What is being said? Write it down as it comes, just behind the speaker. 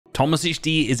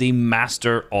Th0masHD is a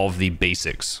master of the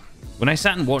basics. When I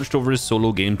sat and watched over his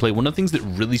solo gameplay, one of the things that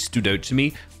really stood out to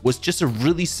me was just a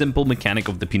really simple mechanic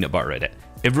of the peanut butter edit.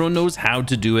 Everyone knows how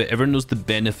to do it, everyone knows the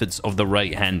benefits of the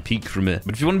right hand peek from it,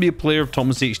 but if you want to be a player of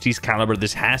Th0masHD's caliber,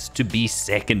 this has to be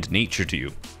second nature to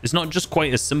you. It's not just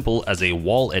quite as simple as a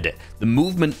wall edit. The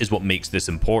movement is what makes this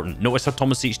important. Notice how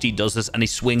Th0masHD does this and he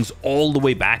swings all the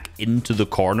way back into the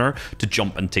corner to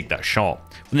jump and take that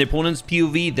shot. From the opponent's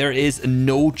POV, there is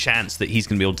no chance that he's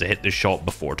going to be able to hit this shot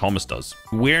before Thomas does.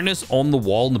 Awareness on the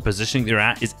wall and the positioning they're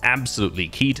at is absolutely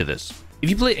key to this. If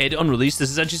you play edit on release,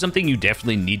 this is actually something you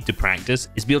definitely need to practice,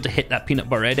 is be able to hit that peanut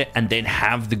butter edit and then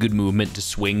have the good movement to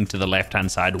swing to the left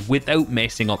hand side without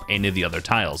messing up any of the other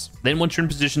tiles. Then once you're in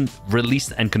position,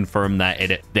 release and confirm that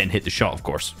edit, then hit the shot, of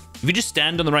course. If you just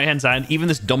stand on the right hand side, even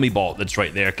this dummy bot that's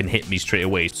right there can hit me straight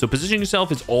away, so positioning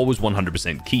yourself is always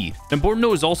 100% key. Important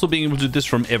though is also being able to do this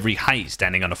from every height,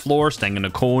 standing on a floor, standing on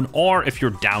a cone, or if you're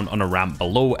down on a ramp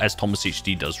below, as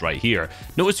Th0masHD does right here.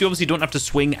 Notice you obviously don't have to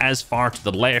swing as far to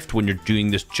the left when you're doing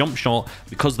this jump shot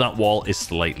because that wall is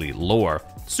slightly lower.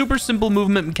 Super simple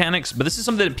movement mechanics, but this is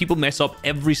something that people mess up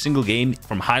every single game,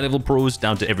 from high level pros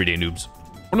down to everyday noobs.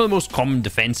 One of the most common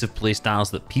defensive playstyles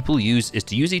that people use is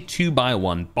to use a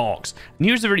 2x1 box. And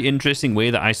here's a very interesting way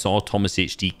that I saw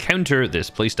Th0masHD counter this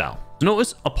playstyle.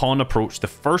 Notice upon approach, the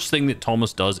first thing that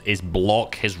Thomas does is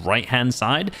block his right hand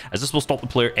side, as this will stop the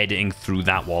player editing through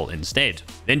that wall instead.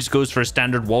 Then just goes for a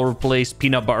standard wall replace,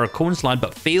 peanut butter cone slide,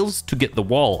 but fails to get the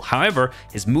wall. However,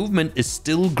 his movement is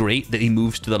still great that he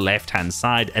moves to the left hand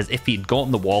side as if he'd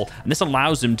gotten the wall, and this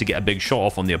allows him to get a big shot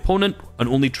off on the opponent and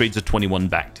only trades a 21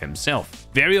 back to himself.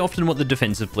 Very often what the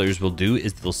defensive players will do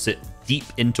is they'll sit deep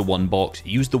into one box,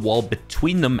 use the wall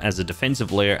between them as a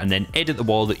defensive layer, and then edit the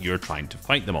wall that you're trying to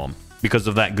fight them on. Because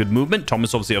of that good movement,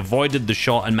 Thomas obviously avoided the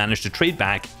shot and managed to trade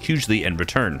back hugely in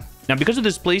return. Now, because of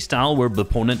this playstyle where the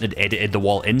opponent had edited the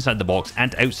wall inside the box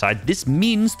and outside, this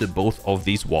means that both of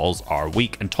these walls are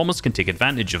weak, and Thomas can take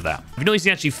advantage of that. If you notice,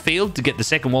 he actually failed to get the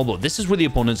second wall, but this is where the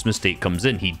opponent's mistake comes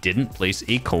in. He didn't place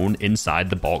a cone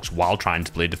inside the box while trying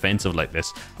to play defensive like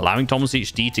this, allowing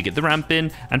Th0masHD to get the ramp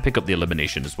in and pick up the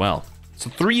elimination as well. So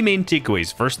 3 main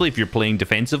takeaways. Firstly, if you're playing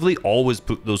defensively, always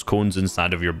put those cones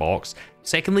inside of your box.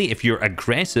 Secondly, if you're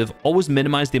aggressive, always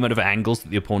minimize the amount of angles that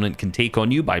the opponent can take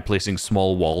on you by placing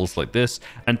small walls like this.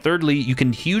 And thirdly, you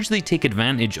can hugely take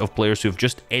advantage of players who have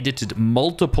just edited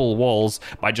multiple walls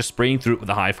by just spraying through it with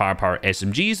the high firepower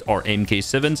SMGs or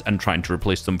MK7s and trying to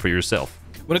replace them for yourself.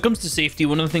 When it comes to safety,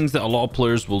 one of the things that a lot of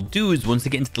players will do is once they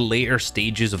get into the later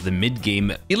stages of the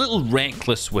mid-game, be a little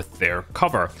reckless with their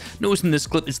cover. Notice in this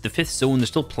clip, it's the 5th zone, there's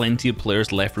still plenty of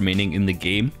players left remaining in the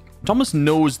game. Thomas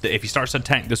knows that if he starts to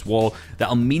attack this wall,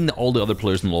 that'll mean that all the other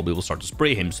players in the lobby will start to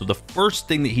spray him. So the first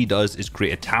thing that he does is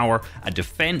create a tower, a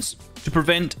defense, to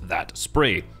prevent that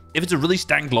spray. If it's a really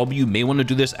stacked lobby, you may want to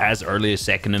do this as early as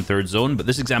 2nd and 3rd zone, but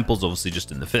this example is obviously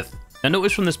just in the 5th. Now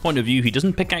notice from this point of view, he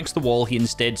doesn't pickaxe the wall, he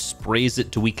instead sprays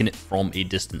it to weaken it from a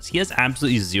distance. He has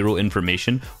absolutely zero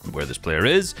information on where this player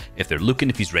is, if they're looking,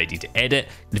 if he's ready to edit,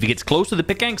 and if he gets close to the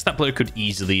pickaxe, that player could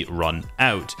easily run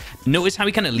out. Notice how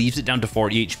he kind of leaves it down to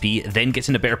 40 HP, then gets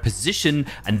in a better position,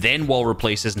 and then wall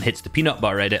replaces and hits the peanut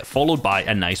butter edit, followed by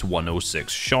a nice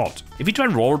 106 shot. If he tried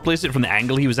to wall replace it from the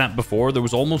angle he was at before, there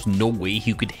was almost no way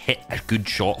he could hit a good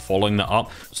shot following that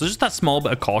up, so just that small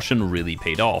bit of caution really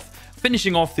paid off.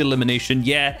 Finishing off the elimination,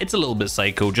 yeah, it's a little bit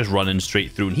psycho, just running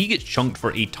straight through, and he gets chunked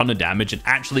for a ton of damage and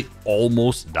actually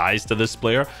almost dies to this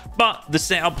player, but the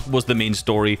setup was the main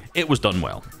story, it was done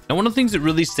well. Now, one of the things that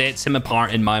really sets him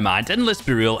apart in my mind, and let's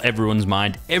be real, everyone's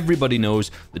mind, everybody knows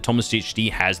that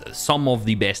Th0masHD has some of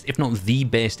the best, if not the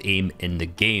best aim in the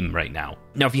game right now.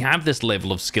 Now, if you have this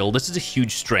level of skill, this is a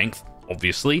huge strength,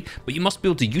 obviously, but you must be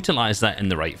able to utilize that in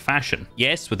the right fashion.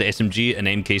 Yes, with the SMG and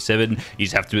MK7, you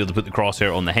just have to be able to put the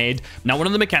crosshair on the head. Now, one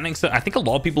of the mechanics that I think a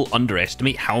lot of people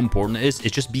underestimate how important it is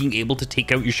just being able to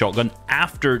take out your shotgun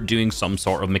after doing some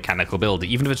sort of mechanical build.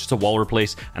 Even if it's just a wall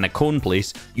replace and a cone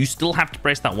place, you still have to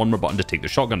press that one more button to take the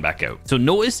shotgun back out. So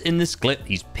notice in this clip,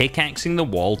 he's pickaxing the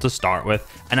wall to start with,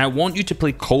 and I want you to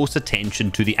pay close attention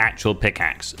to the actual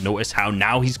pickaxe. Notice how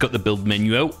now he's got the build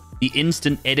menu out, the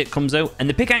instant edit comes out, and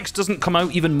the pickaxe doesn't come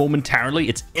out even momentarily,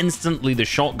 it's instantly the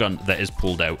shotgun that is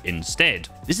pulled out instead.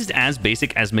 This is as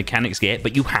basic as mechanics get,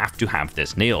 but you have to have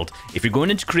this nailed. If you're going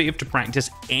into creative to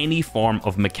practice any form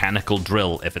of mechanical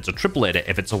drill, if it's a triple edit,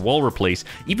 if it's a wall replace,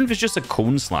 even if it's just a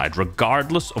cone slide,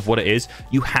 regardless of what it is,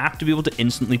 you have to be able to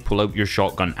instantly pull out your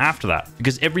shotgun after that,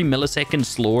 because every millisecond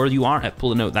slower you are at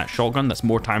pulling out that shotgun, that's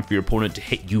more time for your opponent to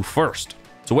hit you first.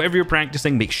 So whatever you're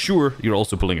practicing, make sure you're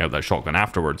also pulling out that shotgun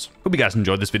afterwards. Hope you guys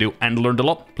enjoyed this video and learned a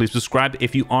lot. Please subscribe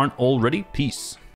if you aren't already. Peace.